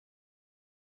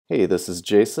Hey, this is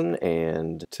Jason,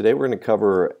 and today we're going to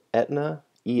cover Aetna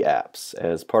eApps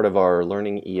as part of our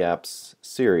Learning eApps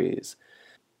series.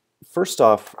 First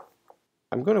off,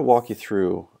 I'm going to walk you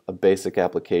through a basic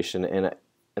application, and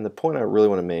the point I really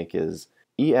want to make is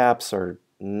eApps are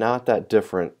not that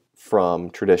different from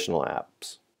traditional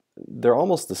apps. They're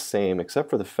almost the same except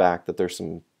for the fact that there's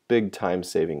some big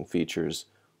time-saving features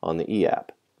on the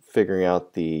eApp, figuring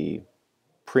out the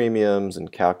premiums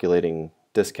and calculating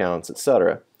discounts,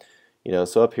 etc.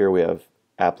 So up here we have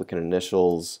applicant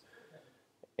initials,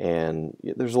 and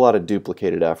there's a lot of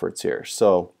duplicated efforts here.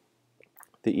 So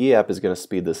the eApp is going to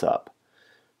speed this up.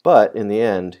 But in the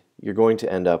end, you're going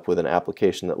to end up with an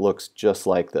application that looks just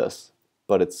like this,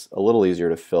 but it's a little easier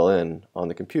to fill in on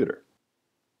the computer.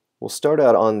 We'll start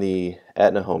out on the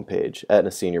Aetna homepage,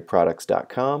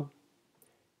 aetnaseniorproducts.com,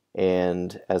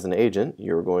 and as an agent,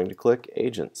 you're going to click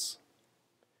Agents.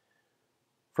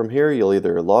 From here, you'll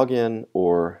either log in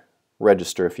or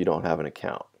register if you don't have an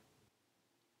account.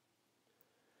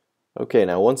 Okay,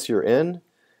 now once you're in,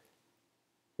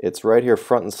 it's right here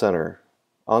front and center.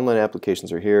 Online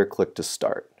applications are here. Click to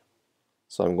start.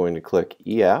 So I'm going to click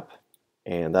eApp,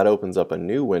 and that opens up a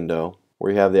new window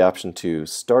where you have the option to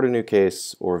start a new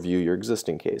case or view your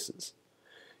existing cases.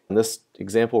 In this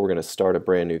example, we're going to start a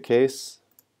brand new case,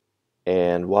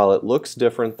 and while it looks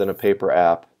different than a paper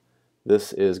app,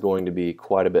 this is going to be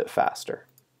quite a bit faster.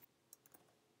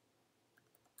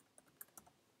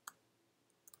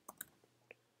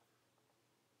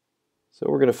 So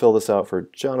we're going to fill this out for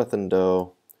Jonathan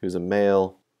Doe, who's a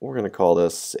male. We're going to call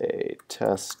this a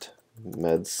test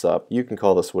med sup. You can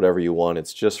call this whatever you want.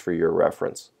 It's just for your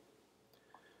reference.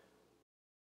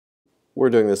 We're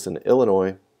doing this in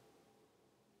Illinois.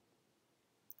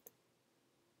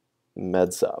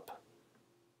 Med sup.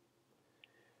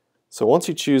 So once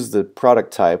you choose the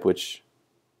product type, which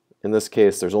in this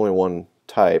case there's only one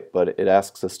type, but it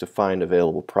asks us to find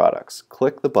available products.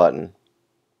 Click the button,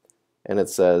 and it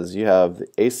says you have the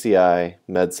ACI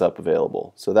Med Sup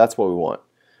available. So that's what we want.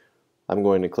 I'm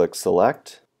going to click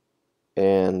Select,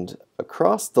 and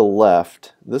across the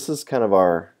left, this is kind of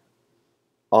our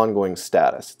ongoing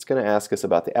status. It's going to ask us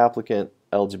about the applicant,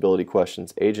 eligibility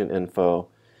questions, agent info,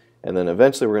 and then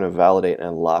eventually we're going to validate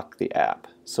and lock the app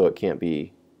so it can't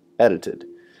be edited.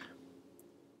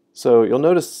 So you'll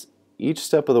notice each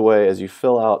step of the way as you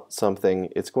fill out something,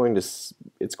 it's going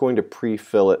to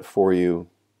pre-fill it for you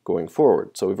going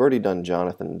forward. So we've already done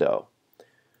Jonathan Doe.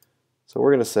 So we're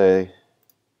going to say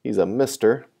he's a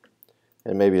Mr.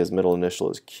 and maybe his middle initial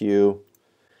is Q.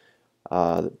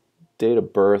 Date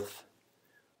of birth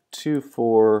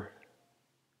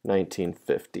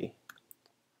 2/4/1950.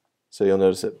 So you'll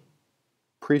notice it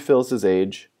pre-fills his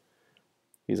age.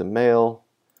 He's a male.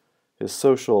 His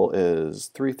social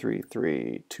is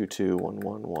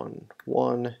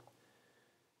 333221111.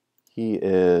 He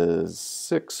is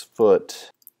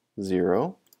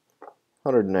 6'0",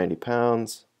 190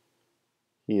 pounds.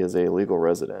 He is a legal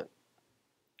resident.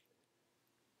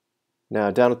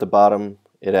 Now down at the bottom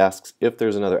it asks if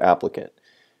there's another applicant.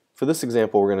 For this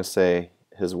example we're going to say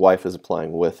his wife is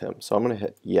applying with him. So I'm going to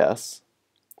hit yes,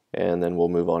 and then we'll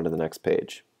move on to the next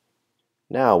page.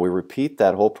 Now we repeat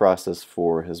that whole process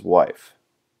for his wife.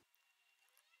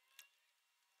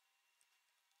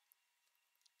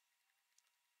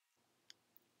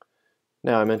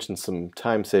 Now I mentioned some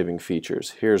time-saving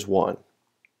features. Here's one.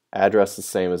 Address the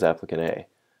same as applicant A.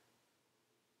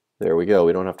 There we go.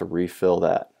 We don't have to refill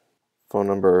that. Phone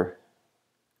number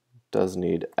does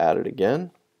need added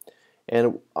again.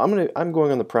 And I'm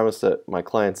going on the premise that my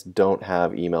clients don't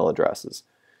have email addresses.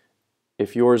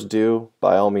 If yours do,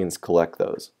 by all means collect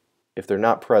those. If they're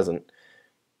not present,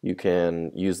 you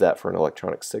can use that for an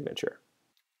electronic signature.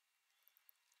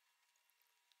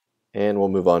 And we'll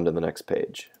move on to the next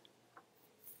page.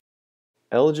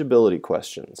 Eligibility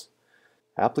questions.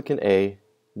 Applicant A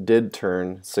did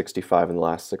turn 65 in the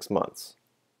last 6 months.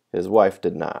 His wife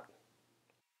did not.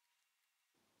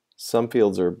 Some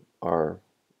fields are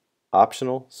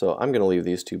optional, so I'm going to leave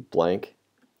these two blank.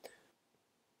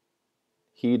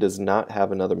 He does not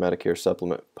have another Medicare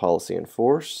supplement policy in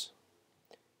force.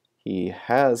 He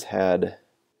has had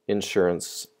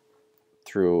insurance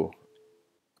through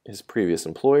his previous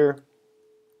employer.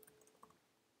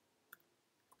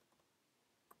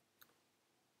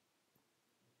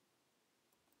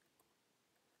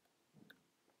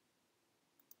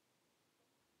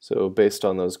 So based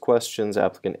on those questions,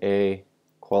 applicant A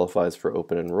qualifies for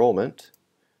open enrollment,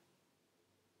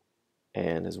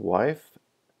 and his wife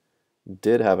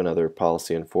did have another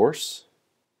policy in force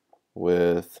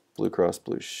with Blue Cross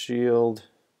Blue Shield,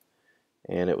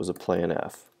 and it was a Plan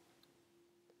F.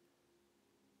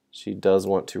 She does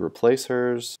want to replace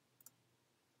hers.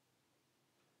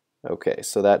 Okay,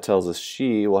 so that tells us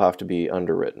she will have to be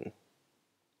underwritten.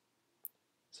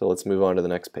 So let's move on to the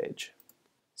next page.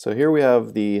 So here we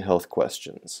have the health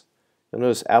questions. You'll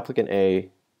notice applicant A,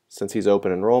 since he's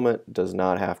open enrollment, does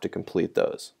not have to complete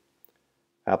those.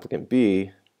 Applicant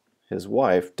B, his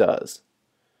wife, does.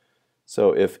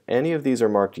 So if any of these are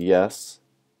marked yes,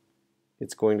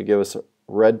 it's going to give us a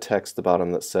red text at the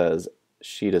bottom that says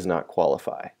she does not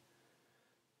qualify.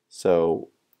 So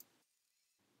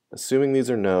assuming these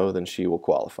are no, then she will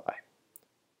qualify.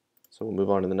 So we'll move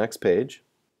on to the next page.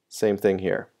 Same thing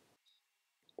here.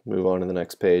 Move on to the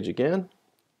next page again.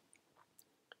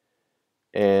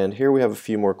 And here we have a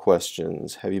few more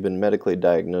questions. Have you been medically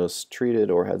diagnosed, treated,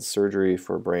 or had surgery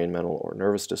for a brain, mental, or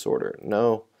nervous disorder?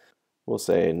 No. We'll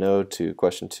say no to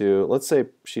question 2. Let's say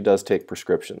she does take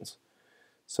prescriptions.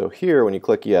 So here, when you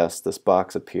click yes, this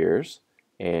box appears,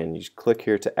 and you click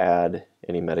here to add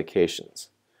any medications.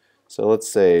 So let's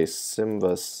say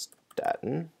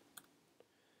simvastatin,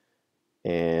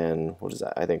 and what is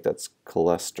that? I think that's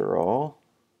cholesterol.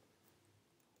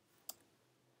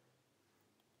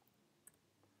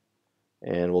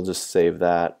 And we'll just save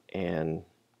that, and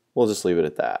we'll just leave it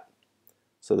at that.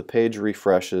 So the page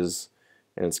refreshes,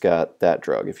 and it's got that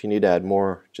drug. If you need to add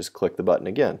more, just click the button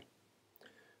again.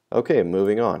 Okay,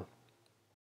 moving on.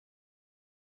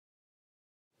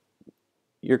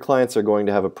 Your clients are going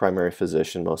to have a primary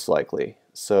physician most likely.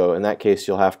 So in that case,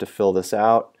 you'll have to fill this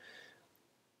out.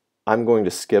 I'm going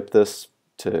to skip this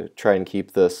to try and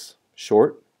keep this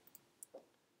short,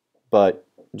 but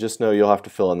just know you'll have to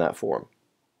fill in that form.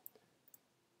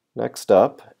 Next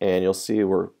up, and you'll see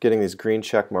we're getting these green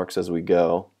check marks as we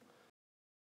go.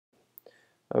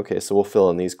 Okay, so we'll fill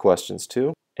in these questions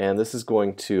too, and this is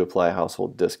going to apply a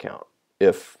household discount,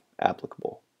 if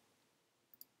applicable.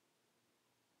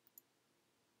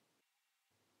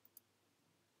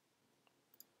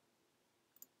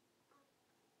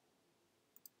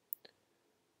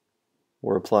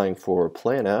 We're applying for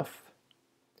Plan F,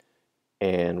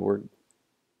 and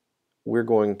we're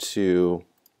going to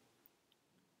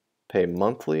pay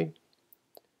monthly,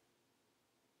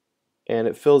 and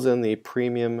it fills in the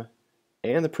premium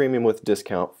and the premium with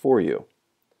discount for you,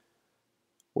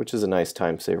 which is a nice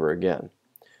time saver again.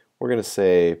 We're going to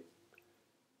say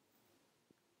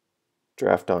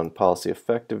draft on policy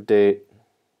effective date,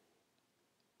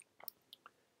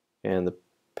 and the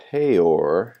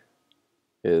payor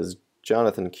is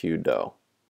Jonathan Q. Doe.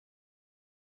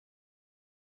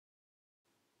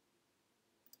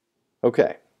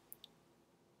 Okay,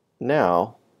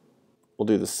 now we'll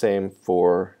do the same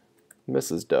for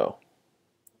Mrs. Doe,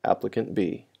 applicant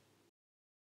B.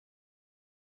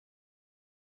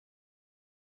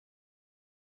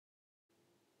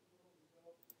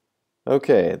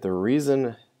 Okay, the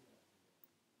reason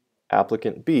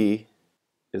applicant B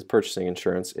is purchasing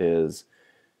insurance is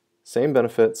same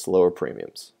benefits, lower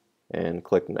premiums, and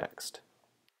click next.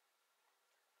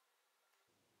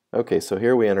 Okay, so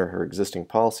here we enter her existing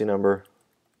policy number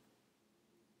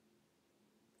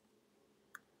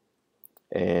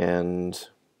and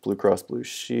Blue Cross Blue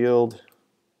Shield.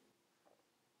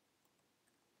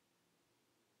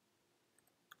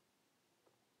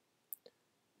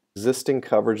 Existing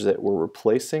coverage that we're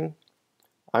replacing,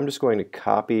 I'm just going to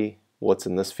copy what's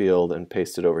in this field and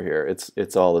paste it over here.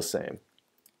 It's all the same.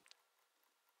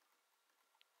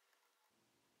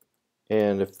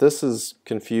 And if this is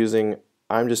confusing,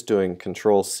 I'm just doing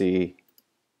Control C,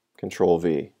 Control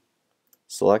V.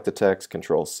 Select the text,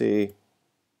 Control C,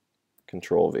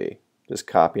 Control V. Just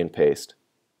copy and paste.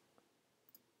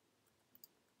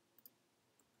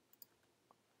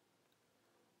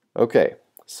 Okay,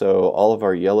 so all of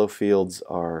our yellow fields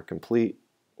are complete.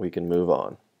 We can move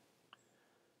on.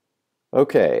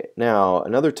 Okay, now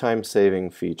another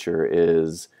time-saving feature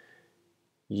is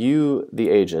you, the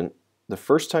agent, the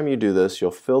first time you do this,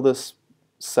 you'll fill this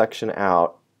section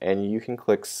out and you can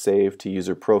click Save to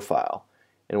User Profile.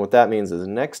 And what that means is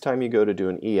next time you go to do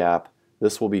an e-app,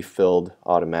 this will be filled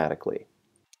automatically.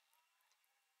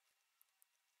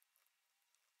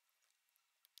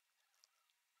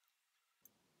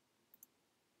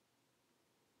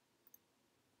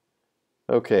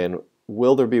 Okay, and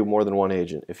will there be more than one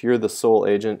agent? If you're the sole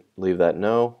agent, leave that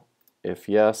no. If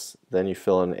yes, then you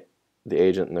fill in the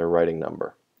agent and their writing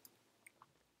number.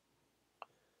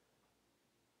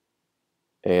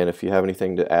 And if you have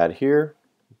anything to add here,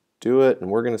 do it. And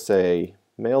we're going to say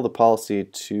mail the policy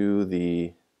to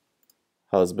the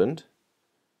husband.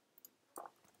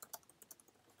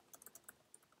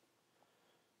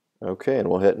 Okay, and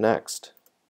we'll hit next.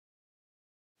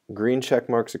 Green check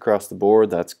marks across the board,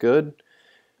 that's good.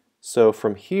 So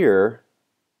from here,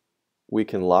 we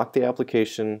can lock the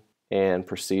application and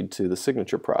proceed to the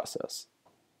signature process.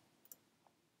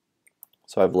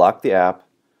 So I've locked the app.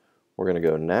 We're going to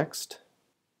go next.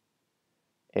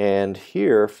 And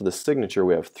here for the signature,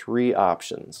 we have three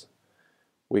options.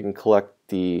 We can collect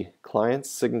the client's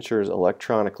signatures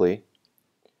electronically,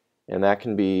 and that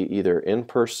can be either in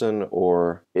person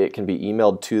or it can be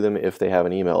emailed to them if they have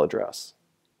an email address.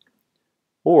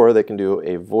 Or they can do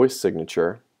a voice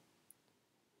signature,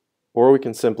 or we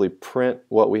can simply print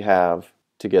what we have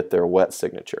to get their wet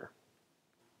signature.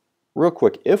 Real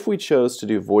quick, if we chose to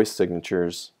do voice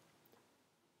signatures,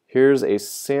 here's a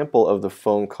sample of the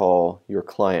phone call your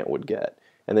client would get.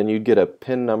 And then you'd get a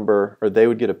PIN number, or they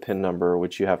would get a PIN number,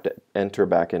 which you have to enter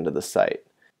back into the site.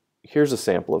 Here's a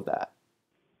sample of that.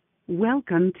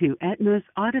 Welcome to Aetna's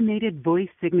automated voice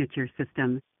signature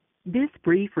system. This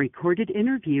brief recorded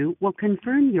interview will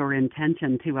confirm your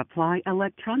intention to apply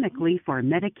electronically for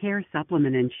Medicare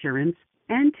Supplement insurance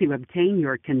and to obtain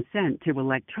your consent to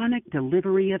electronic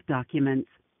delivery of documents.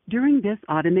 During this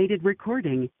automated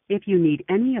recording, if you need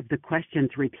any of the questions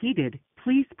repeated,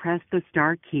 please press the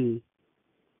star key.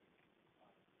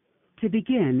 To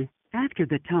begin, after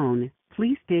the tone,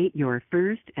 please state your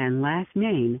first and last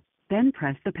name, then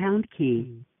press the pound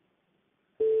key.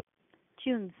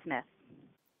 June Smith.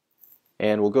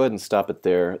 And we'll go ahead and stop it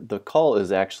there. The call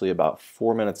is actually about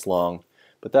 4 minutes long,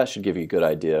 but that should give you a good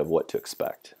idea of what to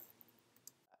expect.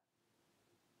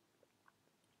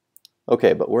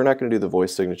 Okay, but we're not going to do the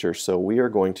voice signature, so we are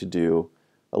going to do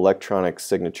electronic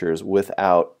signatures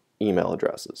without email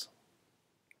addresses.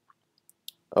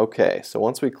 Okay, so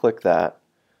once we click that,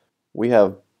 we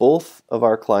have both of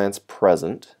our clients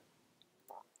present,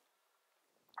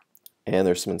 and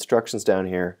there's some instructions down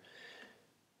here,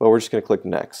 but we're just going to click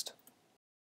next.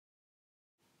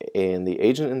 In the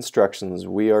agent instructions,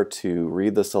 we are to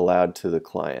read this aloud to the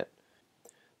client.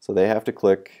 So they have to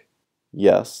click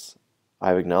yes,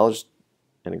 I've acknowledged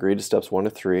and agreed to steps 1 to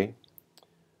 3.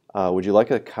 Would you like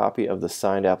a copy of the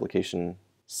signed application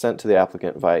sent to the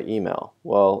applicant via email?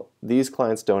 Well, these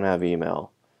clients don't have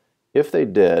email. If they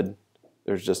did,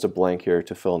 there's just a blank here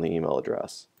to fill in the email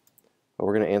address. But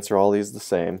we're going to answer all these the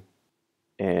same,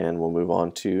 and we'll move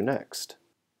on to next.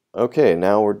 Okay,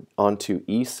 now we're on to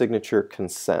eSignature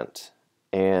consent.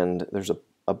 And there's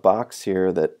a box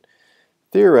here that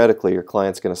theoretically your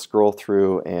client's going to scroll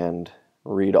through and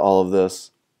read all of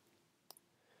this.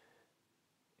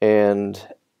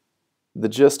 And the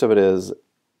gist of it is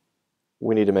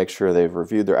we need to make sure they've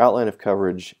reviewed their outline of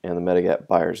coverage and the Medigap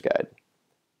Buyer's Guide.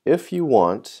 If you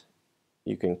want,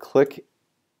 you can click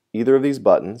either of these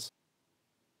buttons,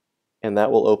 and that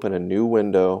will open a new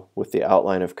window with the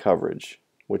outline of coverage,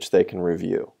 which they can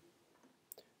review.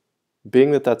 Being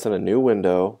that that's in a new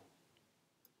window,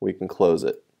 we can close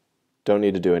it. Don't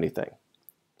need to do anything.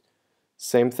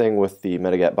 Same thing with the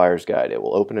Medigap Buyer's Guide. It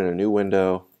will open in a new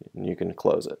window and you can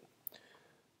close it.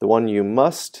 The one you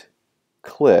must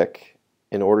click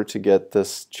in order to get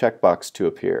this checkbox to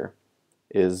appear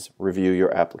is Review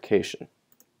Your Application.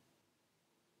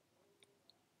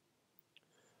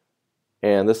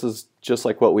 And this is just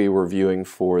like what we were viewing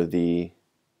for the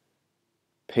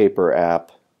paper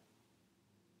app.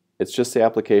 It's just the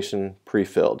application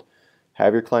pre-filled.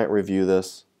 Have your client review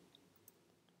this,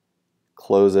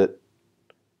 close it,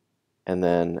 and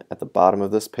then at the bottom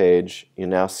of this page you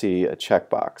now see a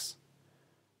checkbox.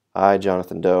 I,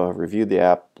 Jonathan Doe, have reviewed the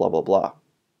app, blah blah blah.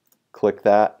 Click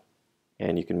that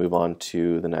and you can move on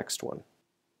to the next one.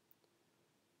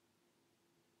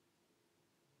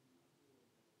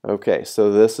 Okay,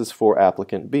 so this is for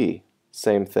applicant B.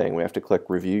 Same thing, we have to click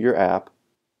Review Your App.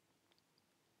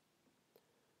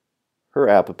 Her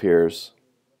app appears.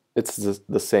 It's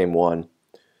the same one.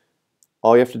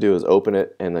 All you have to do is open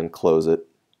it and then close it.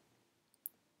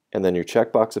 And then your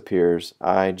checkbox appears,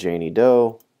 I, Janie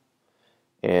Doe,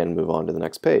 and move on to the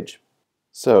next page.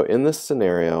 So in this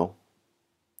scenario,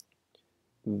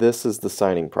 this is the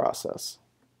signing process.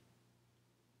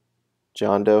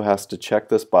 John Doe has to check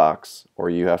this box, or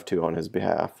you have to on his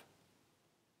behalf,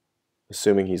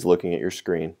 assuming he's looking at your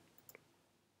screen.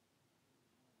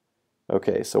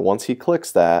 Okay, so once he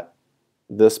clicks that,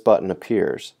 this button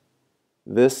appears.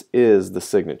 This is the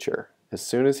signature. As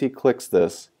soon as he clicks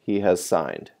this, he has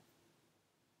signed.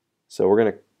 So we're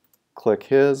going to click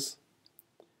his,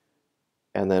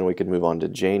 and then we could move on to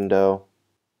Jane Doe.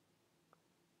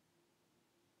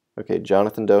 Okay,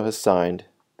 Jonathan Doe has signed.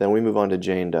 Then we move on to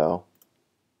Jane Doe.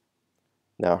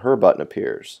 Now her button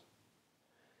appears.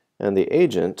 And the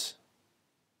agent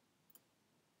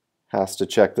has to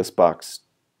check this box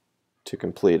to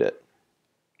complete it.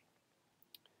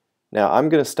 Now I'm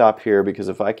going to stop here because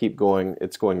if I keep going,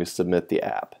 it's going to submit the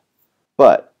app.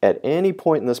 But at any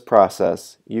point in this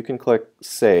process, you can click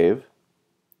Save,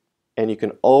 and you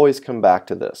can always come back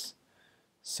to this.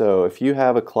 So if you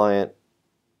have a client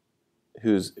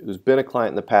who's been a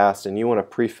client in the past and you want to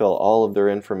pre-fill all of their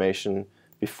information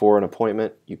before an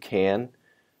appointment, you can.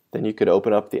 Then you could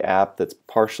open up the app that's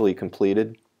partially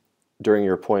completed during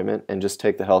your appointment and just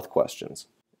take the health questions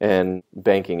and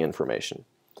banking information.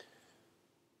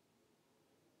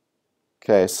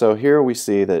 Okay, so here we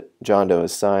see that John Doe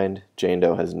has signed, Jane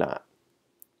Doe has not.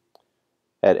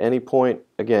 At any point,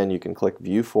 again, you can click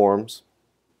View Forms.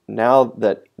 Now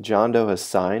that John Doe has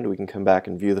signed, we can come back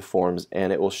and view the forms,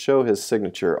 and it will show his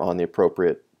signature on the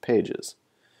appropriate pages.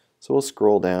 So we'll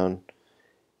scroll down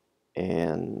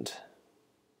and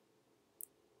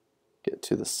get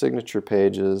to the signature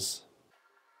pages.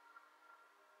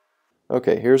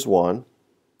 Okay, here's one.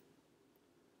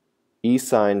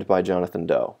 E-signed by Jonathan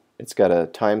Doe. It's got a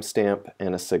timestamp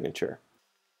and a signature.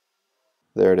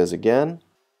 There it is again.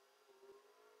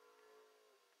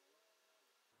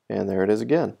 And there it is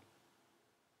again.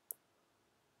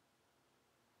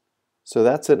 So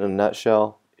that's it in a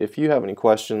nutshell. If you have any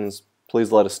questions,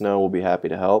 please let us know. We'll be happy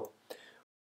to help.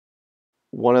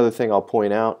 One other thing I'll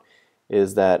point out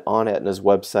is that on Aetna's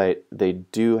website, they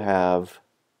do have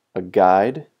a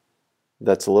guide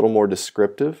that's a little more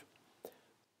descriptive.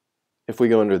 If we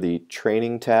go under the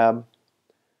Training tab,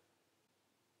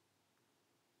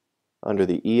 under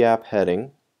the eApp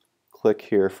heading, click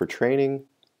here for Training,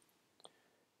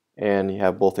 and you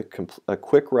have both a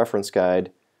quick reference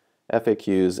guide,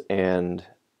 FAQs, and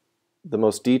the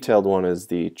most detailed one is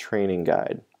the Training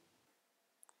Guide.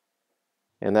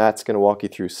 And that's going to walk you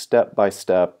through step by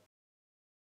step.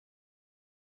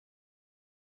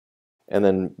 And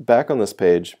then back on this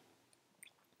page,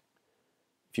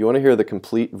 if you want to hear the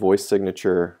complete voice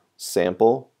signature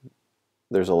sample,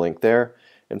 there's a link there.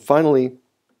 And finally,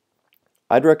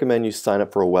 I'd recommend you sign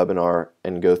up for a webinar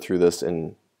and go through this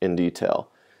in detail.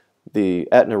 The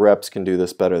Aetna reps can do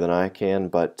this better than I can,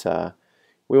 but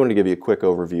we want to give you a quick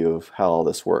overview of how all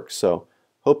this works. So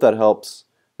hope that helps.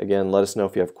 Again, let us know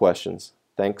if you have questions.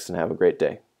 Thanks and have a great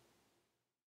day.